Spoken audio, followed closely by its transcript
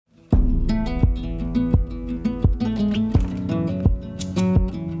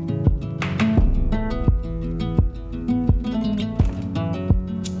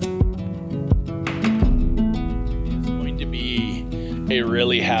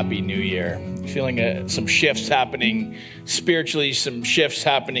really happy new year. Feeling some shifts happening spiritually, some shifts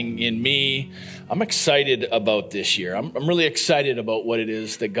happening in me. I'm excited about this year. I'm really excited about what it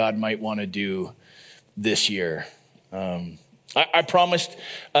is that God might want to do this year. I promised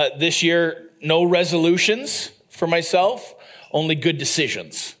this year no resolutions for myself, only good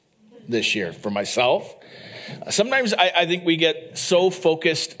decisions this year for myself. Sometimes I think we get so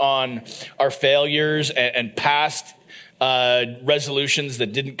focused on our failures and past resolutions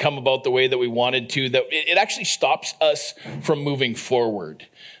that didn't come about the way that we wanted to, that it actually stops us from moving forward.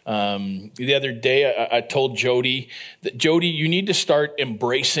 The other day, I told Jody that, Jody, you need to start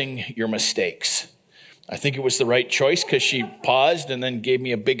embracing your mistakes. I think it was the right choice because she paused and then gave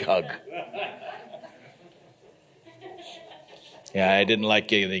me a big hug. Yeah, I didn't like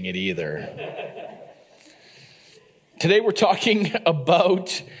getting it either. Today we're talking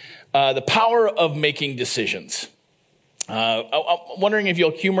about the power of making decisions. I'm wondering if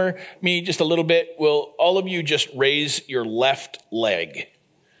you'll humor me just a little bit. Will all of you just raise your left leg?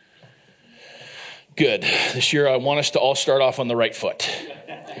 Good. This year I want us to all start off on the right foot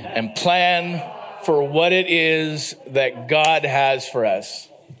and plan for what it is that God has for us.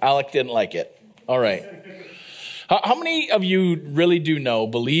 Alec didn't like it. All right. How many of you really do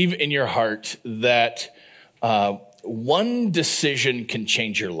believe in your heart that one decision can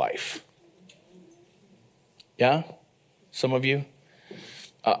change your life? Yeah? Some of you?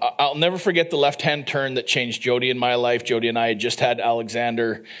 I'll never forget the left-hand turn that changed Jody in my life. Jody and I had just had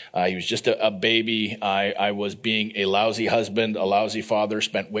Alexander. He was just a baby. I was being a lousy husband, a lousy father,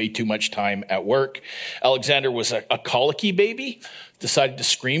 spent way too much time at work. Alexander was a colicky baby, decided to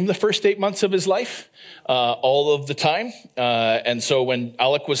scream the first 8 months of his life, all of the time. And so when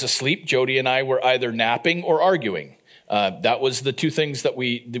Alec was asleep, Jody and I were either napping or arguing. That was the two things that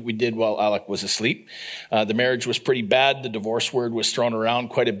we did while Alec was asleep. The marriage was pretty bad. The divorce word was thrown around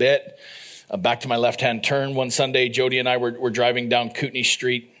quite a bit. Back to my left-hand turn, one Sunday, Jody and I were driving down Kootenay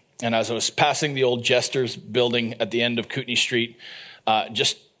Street, and as I was passing the old Jester's building at the end of Kootenay Street,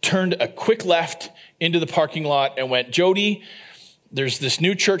 just turned a quick left into the parking lot and went, Jody, there's this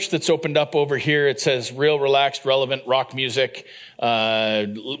new church that's opened up over here. It says real, relaxed, relevant rock music.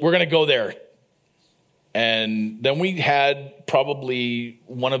 We're going to go there. And then we had probably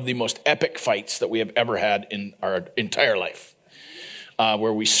one of the most epic fights that we have ever had in our entire life,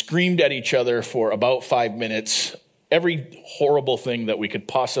 where we screamed at each other for about 5 minutes, every horrible thing that we could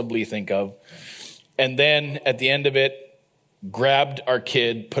possibly think of. And then at the end of it, grabbed our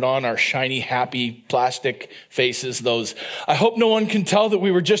kid, put on our shiny, happy plastic faces, those, I hope no one can tell that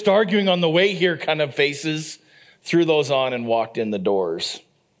we were just arguing on the way here kind of faces, threw those on and walked in the doors.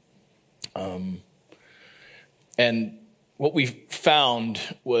 And what we found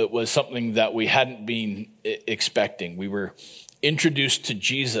was something that we hadn't been expecting. We were introduced to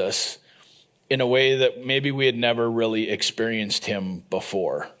Jesus in a way that maybe we had never really experienced him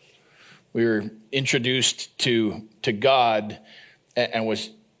before. We were introduced to God and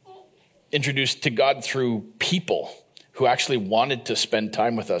was introduced to God through people who actually wanted to spend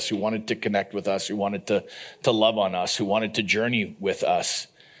time with us, who wanted to connect with us, who wanted to love on us, who wanted to journey with us.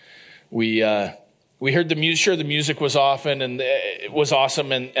 We heard the music. Sure, the music was awesome, and it was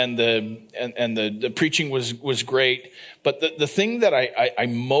awesome, and the preaching was great. But the thing that I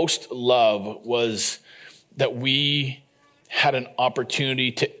most love was that we had an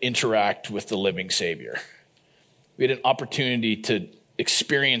opportunity to interact with the living Savior. We had an opportunity to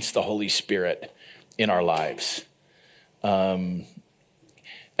experience the Holy Spirit in our lives. And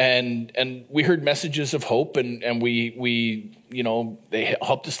we heard messages of hope, and we they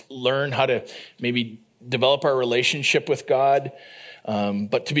helped us learn how to maybe develop our relationship with God.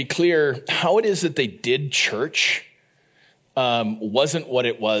 But to be clear, how it is that they did church wasn't what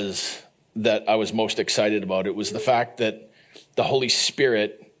it was that I was most excited about. It was the fact that the Holy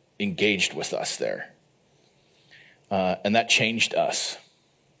Spirit engaged with us there. And that changed us.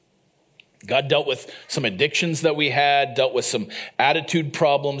 God dealt with some addictions that we had, dealt with some attitude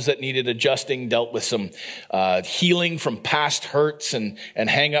problems that needed adjusting, dealt with some healing from past hurts and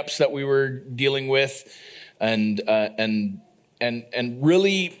hang-ups that we were dealing with. And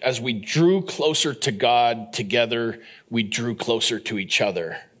really, as we drew closer to God together, we drew closer to each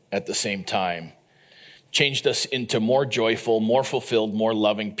other at the same time. Changed us into more joyful, more fulfilled, more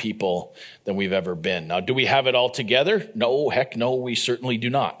loving people than we've ever been. Now, do we have it all together? No, heck no, we certainly do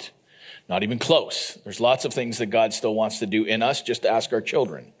not. Not even close. There's lots of things that God still wants to do in us, just ask our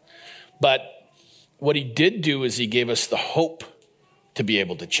children. But what he did do is he gave us the hope to be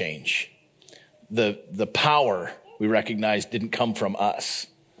able to change. The power we recognize didn't come from us.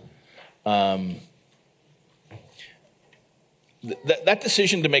 That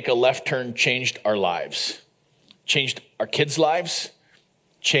decision to make a left turn changed our lives, changed our kids' lives,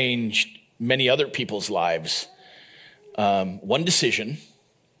 changed many other people's lives. One decision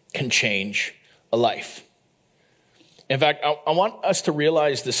can change a life. In fact, I want us to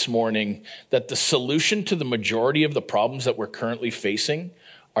realize this morning that the solution to the majority of the problems that we're currently facing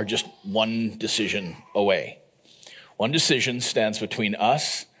are just one decision away. One decision stands between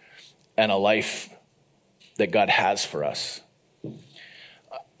us and a life that God has for us.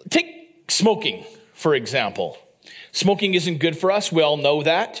 Take smoking, for example. Smoking isn't good for us. We all know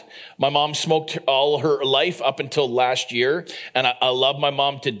that. My mom smoked all her life up until last year, and I love my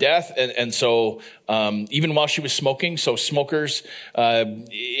mom to death. And so even while she was smoking, so smokers,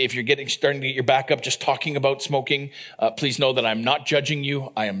 if you're starting to get your back up just talking about smoking, please know that I'm not judging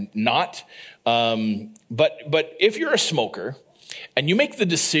you. I am not. But if you're a smoker and you make the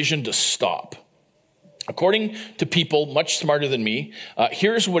decision to stop, according to people much smarter than me,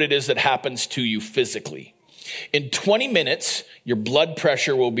 here's what it is that happens to you physically. In 20 minutes, your blood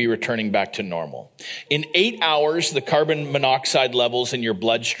pressure will be returning back to normal. In 8 hours, the carbon monoxide levels in your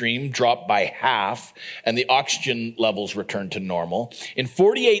bloodstream drop by half, and the oxygen levels return to normal. In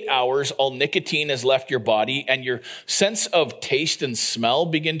 48 hours, all nicotine has left your body, and your sense of taste and smell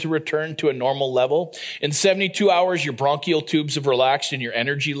begin to return to a normal level. In 72 hours, your bronchial tubes have relaxed, and your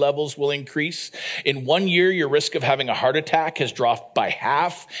energy levels will increase. In 1 year, your risk of having a heart attack has dropped by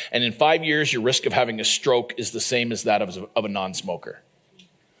half, and in 5 years, your risk of having a stroke is the same as that of a non-smoker.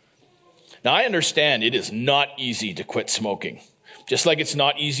 Now, I understand it is not easy to quit smoking. Just like it's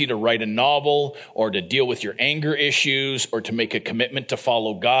not easy to write a novel or to deal with your anger issues or to make a commitment to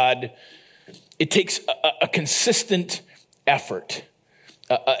follow God. It takes a consistent effort,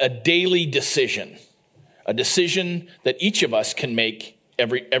 a daily decision, a decision that each of us can make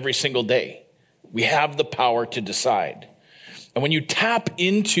every single day. We have the power to decide. And when you tap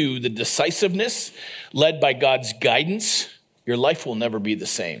into the decisiveness led by God's guidance, your life will never be the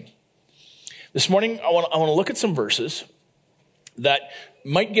same. This morning, I want to look at some verses that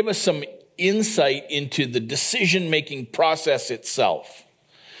might give us some insight into the decision-making process itself.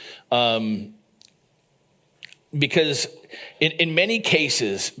 Because in many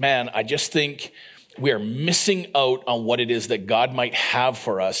cases, man, I just think we are missing out on what it is that God might have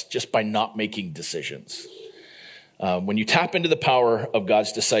for us just by not making decisions. When you tap into the power of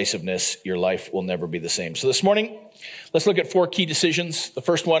God's decisiveness, your life will never be the same. So this morning, let's look at 4 key decisions. The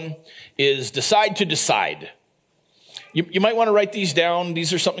first one is decide to decide. You might want to write these down.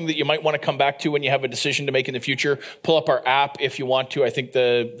 These are something that you might want to come back to when you have a decision to make in the future. Pull up our app if you want to. I think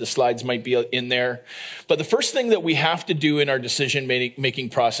the slides might be in there. But the first thing that we have to do in our decision-making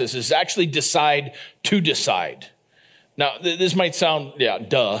process is actually decide to decide. Now, this might sound,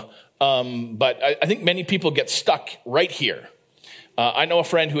 duh. But I think many people get stuck right here. I know a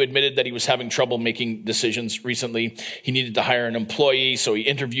friend who admitted that he was having trouble making decisions recently. He needed to hire an employee, so he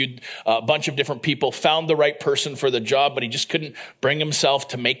interviewed a bunch of different people, found the right person for the job, but he just couldn't bring himself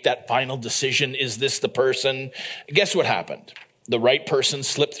to make that final decision. Is this the person? Guess what happened? The right person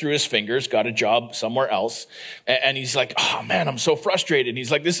slipped through his fingers, got a job somewhere else. And he's like, oh man, I'm so frustrated. And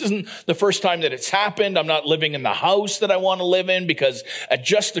he's like, this isn't the first time that it's happened. I'm not living in the house that I want to live in because at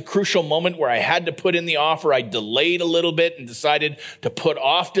just the crucial moment where I had to put in the offer, I delayed a little bit and decided to put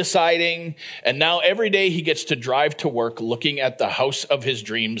off deciding. And now every day he gets to drive to work looking at the house of his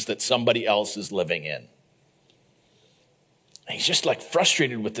dreams that somebody else is living in. And he's just like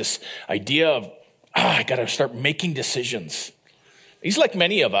frustrated with this idea of, I got to start making decisions. He's like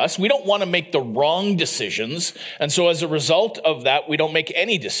many of us. We don't want to make the wrong decisions. And so as a result of that, we don't make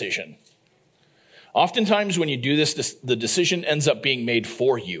any decision. Oftentimes when you do this, the decision ends up being made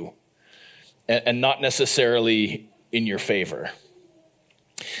for you and not necessarily in your favor.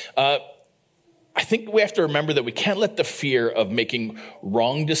 I think we have to remember that we can't let the fear of making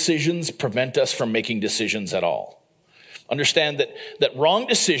wrong decisions prevent us from making decisions at all. Understand that wrong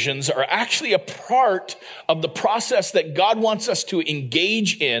decisions are actually a part of the process that God wants us to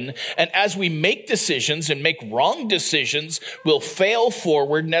engage in. And as we make decisions and make wrong decisions, we'll fail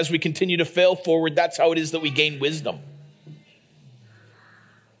forward. And as we continue to fail forward, that's how it is that we gain wisdom.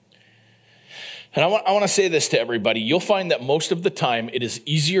 And I want to say this to everybody. You'll find that most of the time it is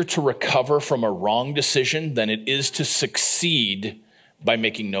easier to recover from a wrong decision than it is to succeed by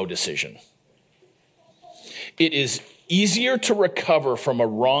making no decision. It is easier to recover from a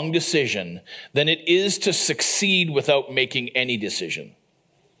wrong decision than it is to succeed without making any decision.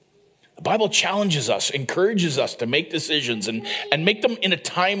 The Bible challenges us, encourages us to make decisions and make them in a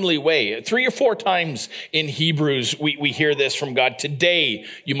timely way. 3 or 4 times in Hebrews, we hear this from God. Today,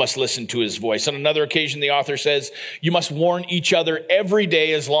 you must listen to his voice. On another occasion, the author says, you must warn each other every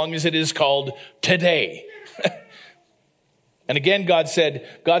day as long as it is called today. And again, God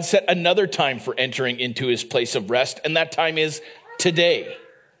set another time for entering into his place of rest, and that time is today.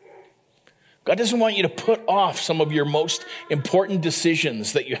 God doesn't want you to put off some of your most important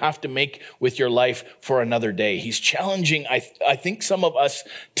decisions that you have to make with your life for another day. He's challenging, I think, some of us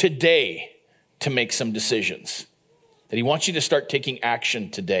today to make some decisions. That he wants you to start taking action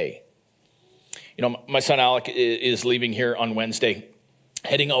today. You know, my son Alec is leaving here on Wednesday,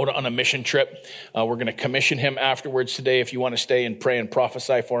 heading out on a mission trip. We're going to commission him afterwards today. If you want to stay and pray and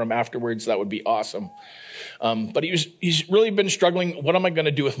prophesy for him afterwards, that would be awesome. But he's really been struggling. What am I going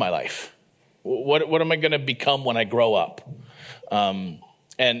to do with my life? What am I going to become when I grow up? And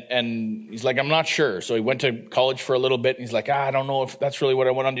he's like, I'm not sure. So he went to college for a little bit, and he's like, I don't know if that's really what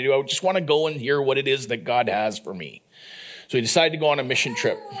I want to do. I just want to go and hear what it is that God has for me. So he decided to go on a mission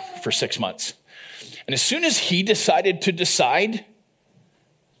trip for 6 months. And as soon as he decided to decide,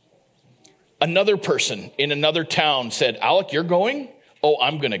 another person in another town said, Alec, you're going? Oh,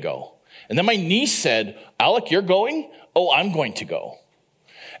 I'm going to go. And then my niece said, Alec, you're going? Oh, I'm going to go.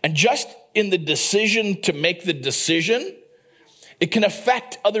 And just in the decision to make the decision, it can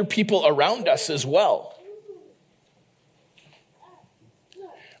affect other people around us as well.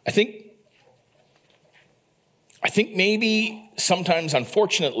 I think maybe sometimes,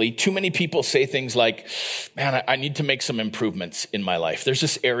 unfortunately, too many people say things like, man, I need to make some improvements in my life. There's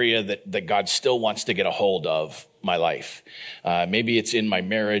this area that God still wants to get a hold of my life. Maybe it's in my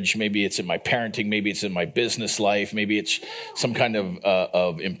marriage. Maybe it's in my parenting. Maybe it's in my business life. Maybe it's some kind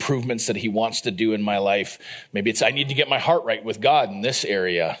of improvements that he wants to do in my life. Maybe it's I need to get my heart right with God in this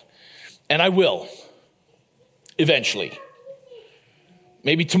area. And I will, eventually.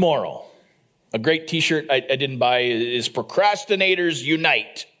 Maybe tomorrow. A great t-shirt I didn't buy is Procrastinators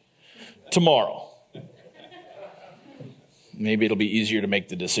Unite tomorrow. Maybe it'll be easier to make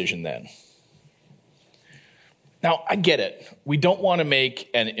the decision then. Now, I get it. We don't want to make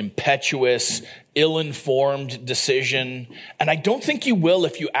an impetuous, ill-informed decision. And I don't think you will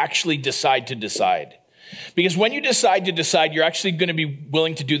if you actually decide to decide. Because when you decide to decide, you're actually going to be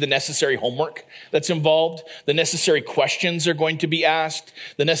willing to do the necessary homework that's involved. The necessary questions are going to be asked.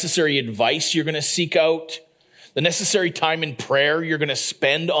 The necessary advice you're going to seek out. The necessary time in prayer you're going to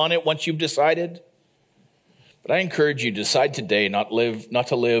spend on it once you've decided. But I encourage you to decide today not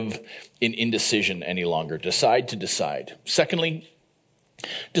to live in indecision any longer. Decide to decide. Secondly,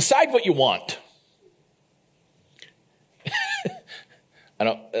 decide what you want.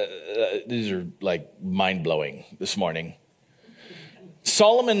 These are like mind-blowing this morning.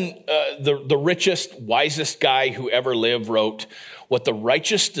 Solomon, the richest, wisest guy who ever lived, wrote, "What the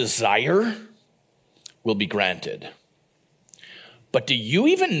righteous desire will be granted." But do you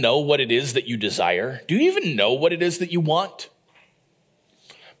even know what it is that you desire? Do you even know what it is that you want?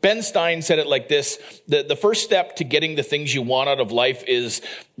 Ben Stein said it like this: the first step to getting the things you want out of life is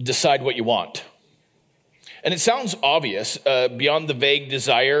decide what you want. And it sounds obvious, beyond the vague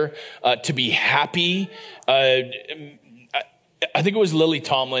desire to be happy. I think it was Lily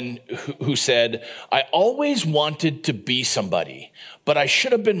Tomlin who said, "I always wanted to be somebody, but I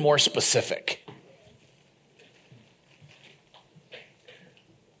should have been more specific."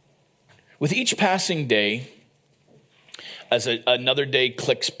 With each passing day, as another day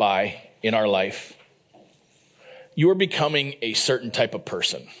clicks by in our life, you are becoming a certain type of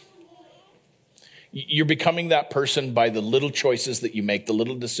person. You're becoming that person by the little choices that you make, the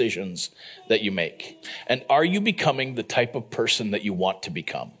little decisions that you make. And are you becoming the type of person that you want to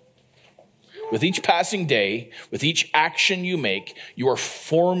become? With each passing day, with each action you make, you are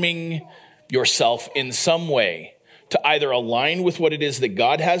forming yourself in some way to either align with what it is that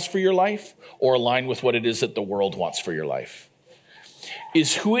God has for your life or align with what it is that the world wants for your life.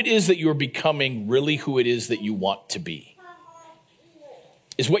 Is who it is that you're becoming really who it is that you want to be?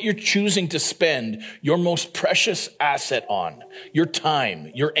 Is what you're choosing to spend your most precious asset on, your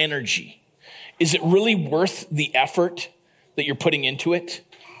time, your energy, is it really worth the effort that you're putting into it?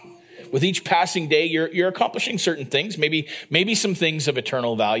 With each passing day, you're accomplishing certain things, maybe some things of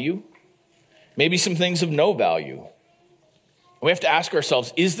eternal value, maybe some things of no value. We have to ask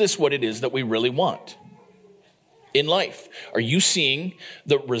ourselves, is this what it is that we really want in life? Are you seeing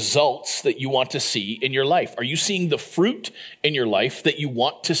the results that you want to see in your life? Are you seeing the fruit in your life that you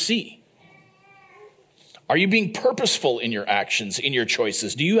want to see? Are you being purposeful in your actions, in your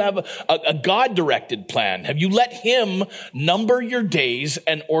choices? Do you have a God-directed plan? Have you let him number your days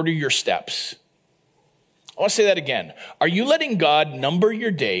and order your steps? I want to say that again. Are you letting God number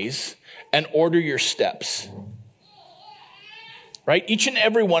your days and order your steps? Right? Each and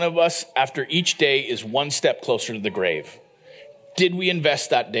every one of us, after each day, is one step closer to the grave. Did we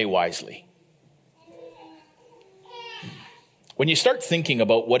invest that day wisely? When you start thinking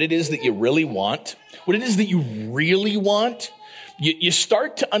about what it is that you really want, what it is that you really want, you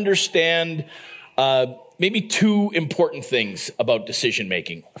start to understand maybe two important things about decision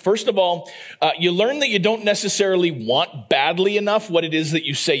making. First of all, you learn that you don't necessarily want badly enough what it is that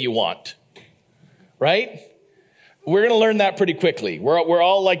you say you want, right? We're going to learn that pretty quickly. We're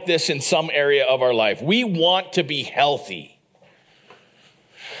all like this in some area of our life. We want to be healthy,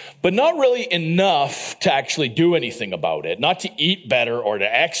 but not really enough to actually do anything about it, not to eat better or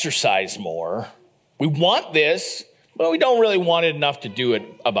to exercise more. We want this, but we don't really want it enough to do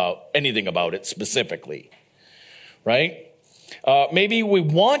anything about it specifically, right? Maybe we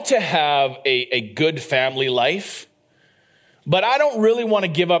want to have a good family life, but I don't really want to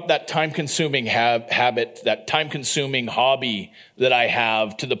give up that time-consuming habit, that time-consuming hobby that I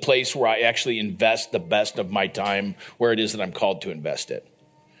have to the place where I actually invest the best of my time where it is that I'm called to invest it.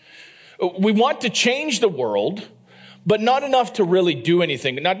 We want to change the world, but not enough to really do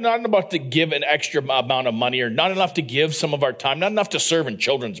anything. Not enough to give an extra amount of money, or not enough to give some of our time, not enough to serve in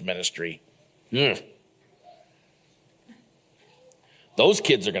children's ministry. Those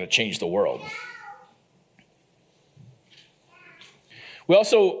kids are going to change the world. We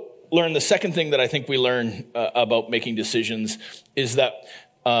also learn the second thing that I think we learn about making decisions is that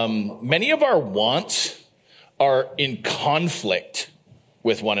many of our wants are in conflict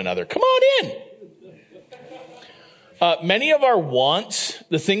with one another. Come on in. Many of our wants,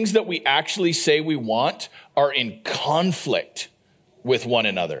 the things that we actually say we want, are in conflict with one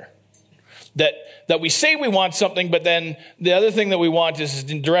another. That we say we want something, but then the other thing that we want is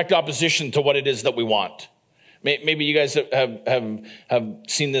in direct opposition to what it is that we want. Maybe you guys have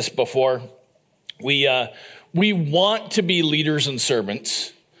seen this before. We want to be leaders and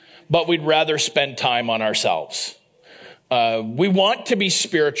servants, but we'd rather spend time on ourselves. We want to be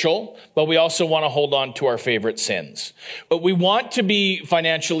spiritual, but we also want to hold on to our favorite sins. But we want to be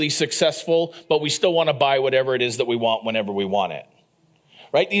financially successful, but we still want to buy whatever it is that we want whenever we want it.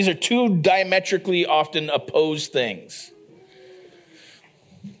 Right? These are two diametrically often opposed things.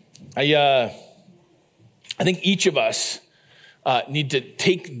 I think each of us need to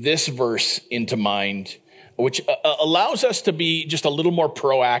take this verse into mind, which allows us to be just a little more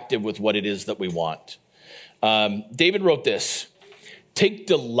proactive with what it is that we want. David wrote this: take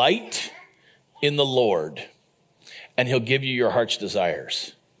delight in the Lord, and he'll give you your heart's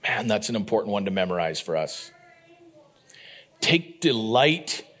desires. Man, that's an important one to memorize for us. Take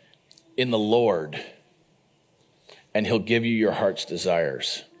delight in the Lord, and he'll give you your heart's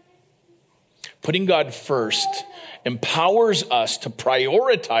desires. Putting God first empowers us to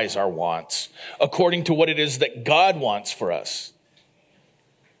prioritize our wants according to what it is that God wants for us.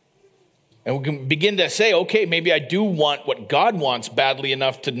 And we can begin to say, okay, maybe I do want what God wants badly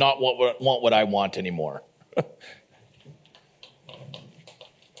enough to not want what I want anymore. I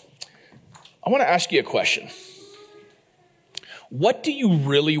want to ask you a question. What do you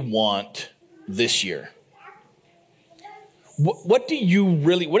really want this year? What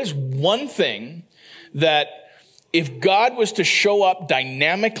is one thing that if God was to show up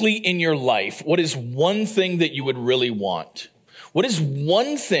dynamically in your life, what is one thing that you would really want? What is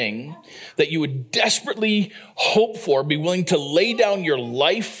one thing that you would desperately hope for, be willing to lay down your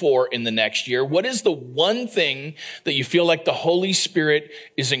life for in the next year? What is the one thing that you feel like the Holy Spirit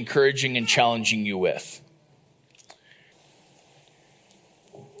is encouraging and challenging you with?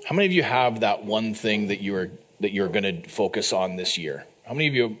 How many of you have that one thing that you're going to focus on this year? How many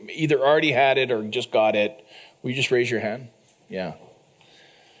of you either already had it or just got it? Will you just raise your hand? Yeah.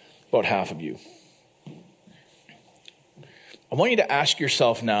 About half of you. I want you to ask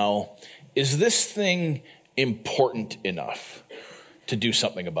yourself now, is this thing important enough to do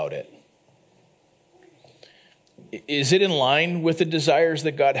something about it? Is it in line with the desires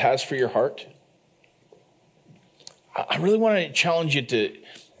that God has for your heart? I really want to challenge you to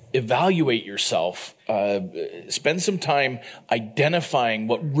evaluate yourself. Spend some time identifying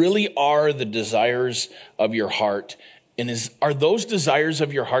what really are the desires of your heart. And are those desires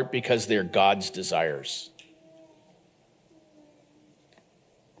of your heart because they're God's desires?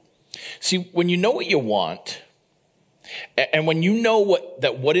 See, when you know what you want, and when you know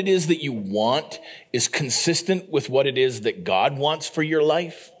what it is that you want is consistent with what it is that God wants for your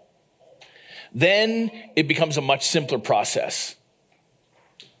life, then it becomes a much simpler process.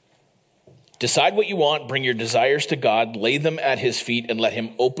 Decide what you want, bring your desires to God, lay them at his feet, and let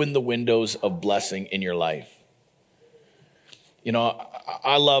him open the windows of blessing in your life. You know,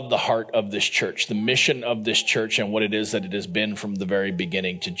 I love the heart of this church, the mission of this church, and what it is that it has been from the very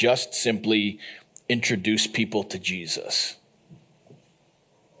beginning, to just simply introduce people to Jesus.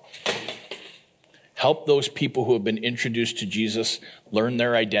 Help those people who have been introduced to Jesus learn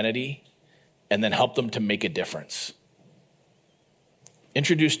their identity, and then help them to make a difference.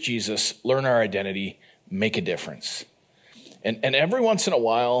 Introduce Jesus, learn our identity, make a difference. And every once in a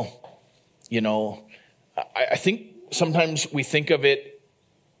while, you know, I think sometimes we think of it,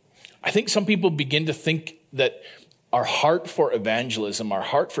 I think some people begin to think that our heart for evangelism, our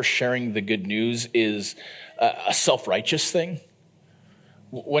heart for sharing the good news is a self-righteous thing.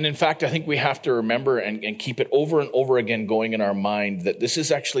 When in fact, I think we have to remember and keep it over and over again going in our mind that this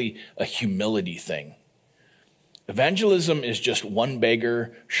is actually a humility thing. Evangelism is just one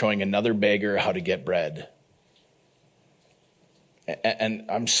beggar showing another beggar how to get bread. And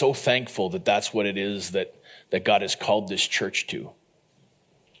I'm so thankful that that's what it is that God has called this church to.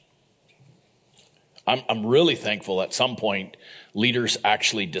 I'm really thankful at some point leaders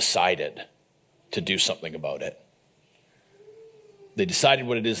actually decided to do something about it. They decided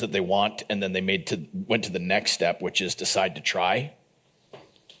what it is that they want, and then they went to the next step, which is decide to try.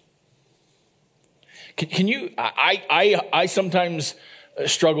 Can you? I sometimes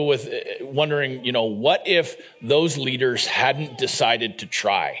struggle with wondering, you know, what if those leaders hadn't decided to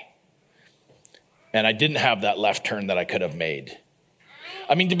try, and I didn't have that left turn that I could have made?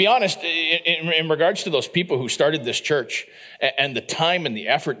 I mean, to be honest, in regards to those people who started this church and the time and the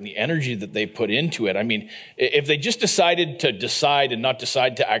effort and the energy that they put into it, I mean, if they just decided to decide and not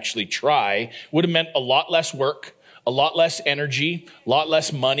decide to actually try, would have meant a lot less work, a lot less energy, a lot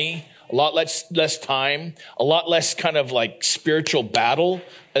less money, a lot less time, a lot less kind of like spiritual battle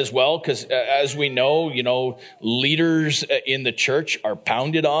as well. Because as we know, you know, leaders in the church are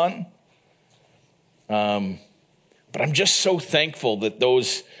pounded on. But I'm just so thankful that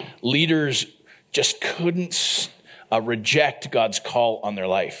those leaders just couldn't reject God's call on their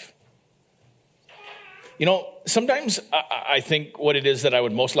life. You know, sometimes I think what it is that I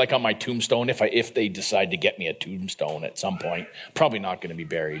would most like on my tombstone, if they decide to get me a tombstone at some point, probably not going to be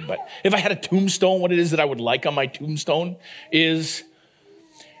buried, but if I had a tombstone, what it is that I would like on my tombstone is,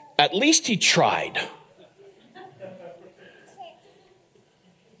 at least he tried.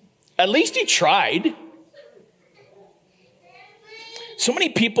 At least he tried. So many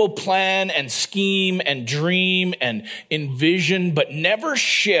people plan and scheme and dream and envision, but never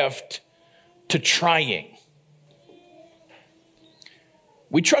shift to trying.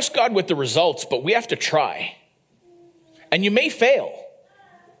 We trust God with the results, but we have to try. And you may fail.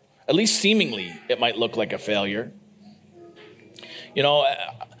 At least seemingly, it might look like a failure. You know,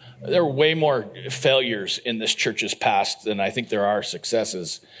 there are way more failures in this church's past than I think there are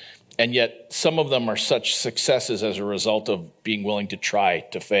successes. And yet some of them are such successes as a result of being willing to try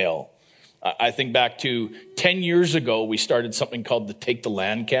to fail. I think back to 10 years ago, we started something called the Take the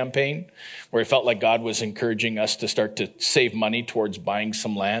Land campaign, where I felt like God was encouraging us to start to save money towards buying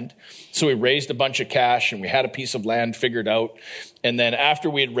some land. So we raised a bunch of cash and we had a piece of land figured out. And then after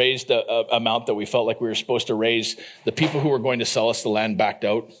we had raised the amount that we felt like we were supposed to raise, the people who were going to sell us the land backed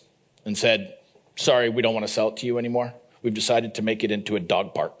out and said, sorry, we don't want to sell it to you anymore. We've decided to make it into a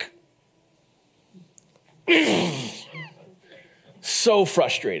dog park. So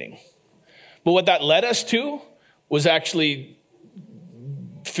frustrating. But what that led us to was actually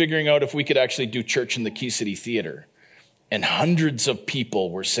figuring out if we could actually do church in the Key City Theater. And hundreds of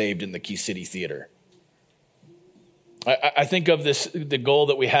people were saved in the Key City Theater. I think of the goal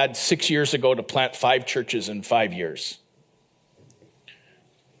that we had 6 years ago to plant 5 churches in 5 years.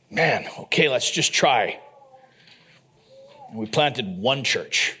 Man, okay, let's just try. We planted 1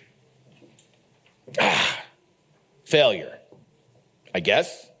 church. Failure, I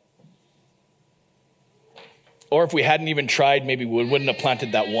guess. Or if we hadn't even tried, maybe we wouldn't have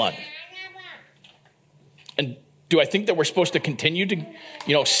planted that 1. And do I think that we're supposed to continue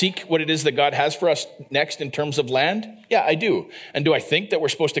to, seek what it is that God has for us next in terms of land? Yeah, I do. And do I think that we're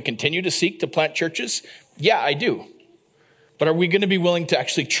supposed to continue to seek to plant churches? Yeah, I do. But are we going to be willing to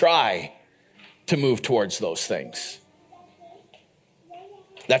actually try to move towards those things?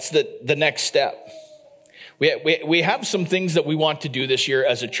 That's the next step. We have some things that we want to do this year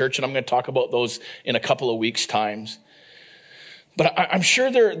as a church, and I'm going to talk about those in a couple of weeks' times. But I'm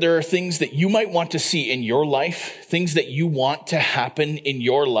sure there are things that you might want to see in your life, things that you want to happen in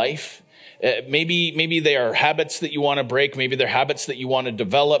your life. Maybe they are habits that you want to break. Maybe they're habits that you want to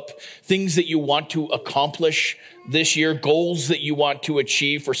develop, things that you want to accomplish this year, goals that you want to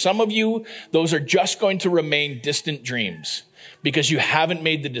achieve. For some of you, those are just going to remain distant dreams because you haven't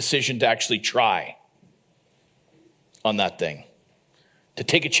made the decision to actually try on that thing, to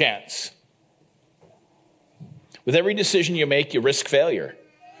take a chance. With every decision you make, you risk failure,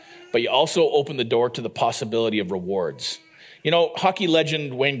 but you also open the door to the possibility of rewards. You know, hockey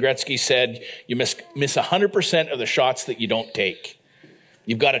legend Wayne Gretzky said, you miss 100% of the shots that you don't take.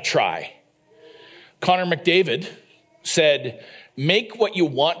 You've got to try. Connor McDavid said, make what you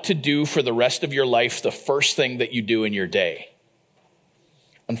want to do for the rest of your life the first thing that you do in your day.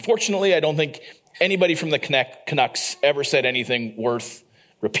 Unfortunately, I don't think anybody from the Canucks ever said anything worth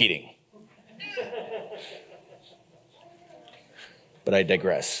repeating. But I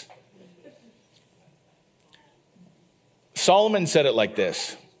digress. Solomon said it like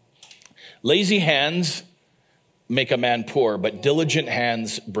this: lazy hands make a man poor, but diligent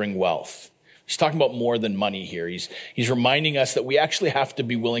hands bring wealth. He's talking about more than money here. He's reminding us that we actually have to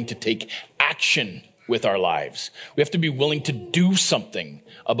be willing to take action with our lives. We have to be willing to do something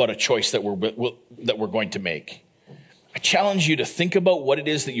about a choice that we're going to make. I challenge you to think about what it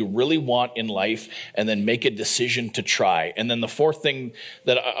is that you really want in life and then make a decision to try. And then the fourth thing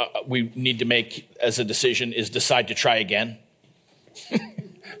that we need to make as a decision is decide to try again.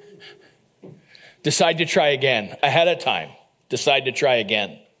 Decide to try again ahead of time. Decide to try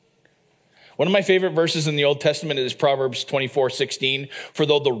again. One of my favorite verses in the Old Testament is Proverbs 24:16. For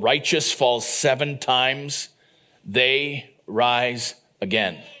though the righteous falls 7 times, they rise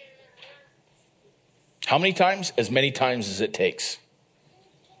again. How many times? As many times as it takes.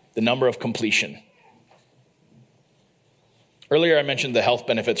 The number of completion. Earlier I mentioned the health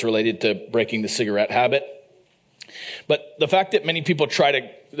benefits related to breaking the cigarette habit. But the fact is many people try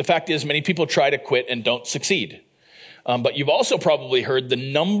to quit and don't succeed. But you've also probably heard the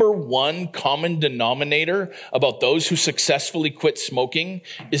number one common denominator about those who successfully quit smoking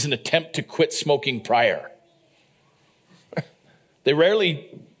is an attempt to quit smoking prior. They rarely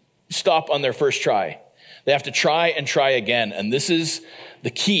stop on their first try. They have to try and try again. And this is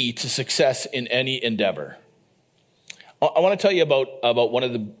the key to success in any endeavor. I want to tell you about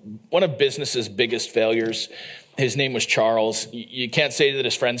one of business's biggest failures. His name was Charles. You can't say that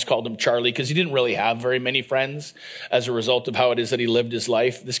his friends called him Charlie because he didn't really have very many friends as a result of how it is that he lived his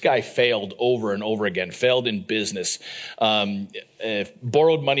life. This guy failed over and over again, failed in business,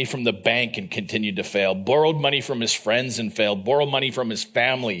 borrowed money from the bank and continued to fail, borrowed money from his friends and failed, borrowed money from his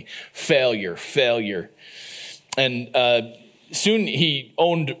family, failure. And soon he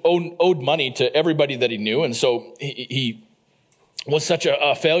owed money to everybody that he knew, and so he was such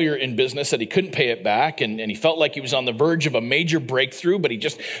a failure in business that he couldn't pay it back, and he felt like he was on the verge of a major breakthrough, but he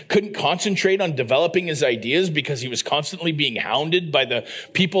just couldn't concentrate on developing his ideas because he was constantly being hounded by the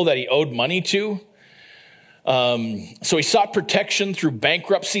people that he owed money to. So he sought protection through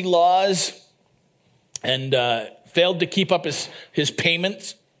bankruptcy laws and failed to keep up his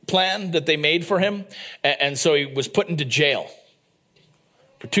payment plan that they made for him, and so he was put into jail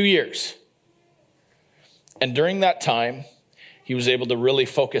for 2 years. And during that time, he was able to really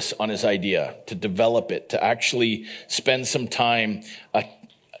focus on his idea, to develop it, to actually spend some time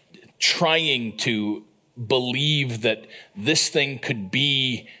trying to believe that this thing could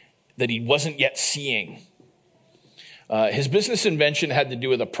be that he wasn't yet seeing. His business invention had to do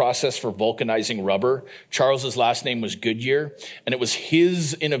with a process for vulcanizing rubber. Charles's last name was Goodyear, and it was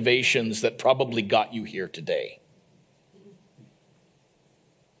his innovations that probably got you here today.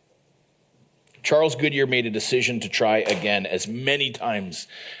 Charles Goodyear made a decision to try again as many times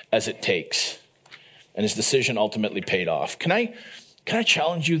as it takes, and his decision ultimately paid off. Can I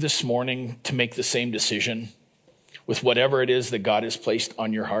challenge you this morning to make the same decision with whatever it is that God has placed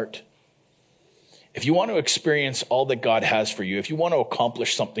on your heart? If you want to experience all that God has for you, if you want to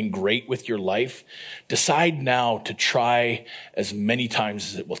accomplish something great with your life, decide now to try as many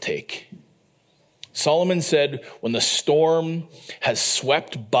times as it will take. Solomon said, when the storm has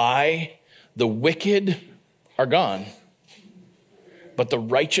swept by, the wicked are gone, but the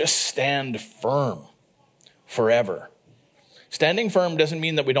righteous stand firm forever. Standing firm doesn't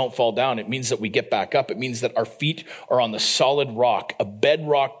mean that we don't fall down. It means that we get back up. It means that our feet are on the solid rock, a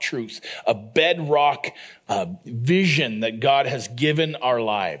bedrock truth, a bedrock vision that God has given our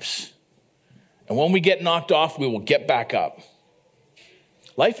lives. And when we get knocked off, we will get back up.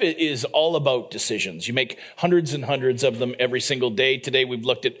 Life is all about decisions. You make hundreds and hundreds of them every single day. Today we've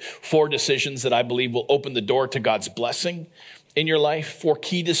looked at 4 decisions that I believe will open the door to God's blessing in your life. 4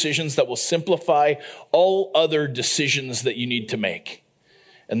 key decisions that will simplify all other decisions that you need to make.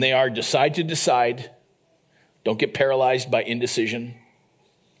 And they are decide to decide. Don't get paralyzed by indecision.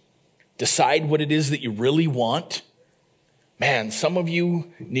 Decide what it is that you really want. Man, some of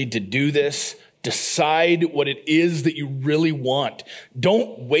you need to do this. Decide what it is that you really want.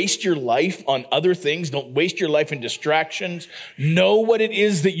 Don't waste your life on other things. Don't waste your life in distractions. Know what it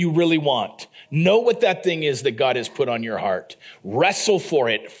is that you really want. Know what that thing is that God has put on your heart. Wrestle for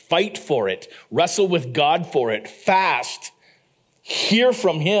it. Fight for it. Wrestle with God for it. Fast. Hear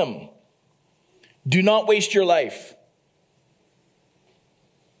from him. Do not waste your life.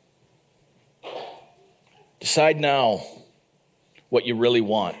 Decide now what you really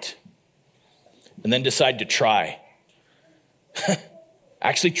want. And then decide to try.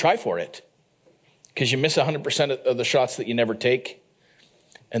 Actually try for it. Because you miss 100% of the shots that you never take.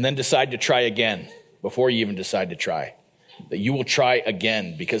 And then decide to try again before you even decide to try. That you will try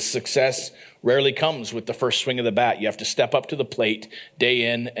again, because success rarely comes with the first swing of the bat. You have to step up to the plate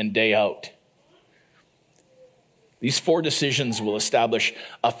day in and day out. These 4 decisions will establish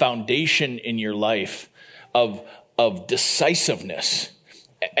a foundation in your life of decisiveness,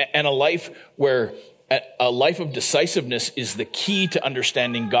 and a life of decisiveness is the key to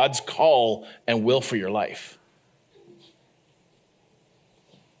understanding God's call and will for your life.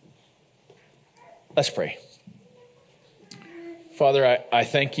 Let's pray. Father, I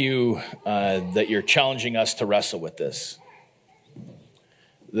thank you that you're challenging us to wrestle with this.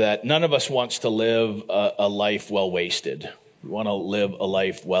 That none of us wants to live a life well wasted. We want to live a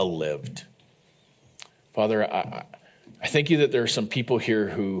life well lived. Father, I thank you that there are some people here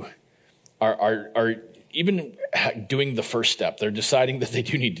who are even doing the first step. They're deciding that they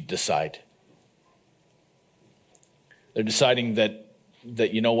do need to decide. They're deciding that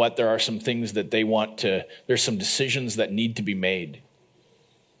you know what, there are some things that they want to, there's some decisions that need to be made.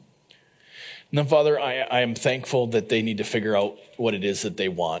 And then, Father, I am thankful that they need to figure out what it is that they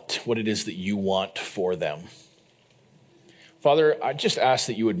want, what it is that you want for them. Father, I just ask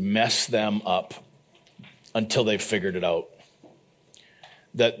that you would mess them up until they've figured it out.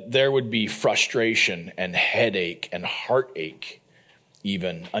 That there would be frustration and headache and heartache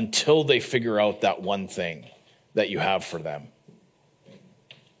even until they figure out that one thing that you have for them.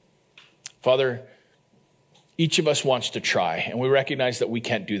 Father, each of us wants to try, and we recognize that we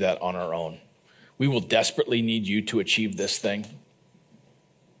can't do that on our own. We will desperately need you to achieve this thing.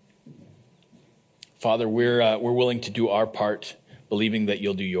 Father, we're willing to do our part, believing that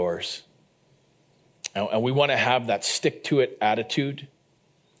you'll do yours. And we want to have that stick-to-it attitude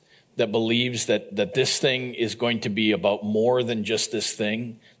that believes that this thing is going to be about more than just this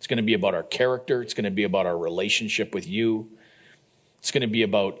thing. It's going to be about our character. It's going to be about our relationship with you. It's going to be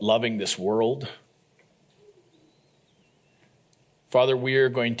about loving this world. Father, we are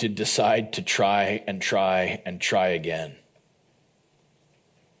going to decide to try and try and try again.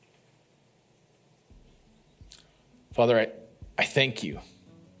 Father, I thank you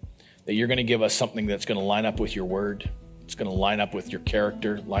that you're going to give us something that's going to line up with your word. It's going to line up with your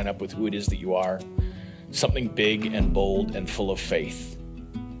character, line up with who it is that you are. Something big and bold and full of faith.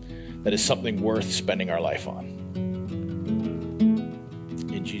 That is something worth spending our life on.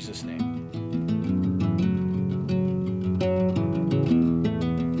 In Jesus' name.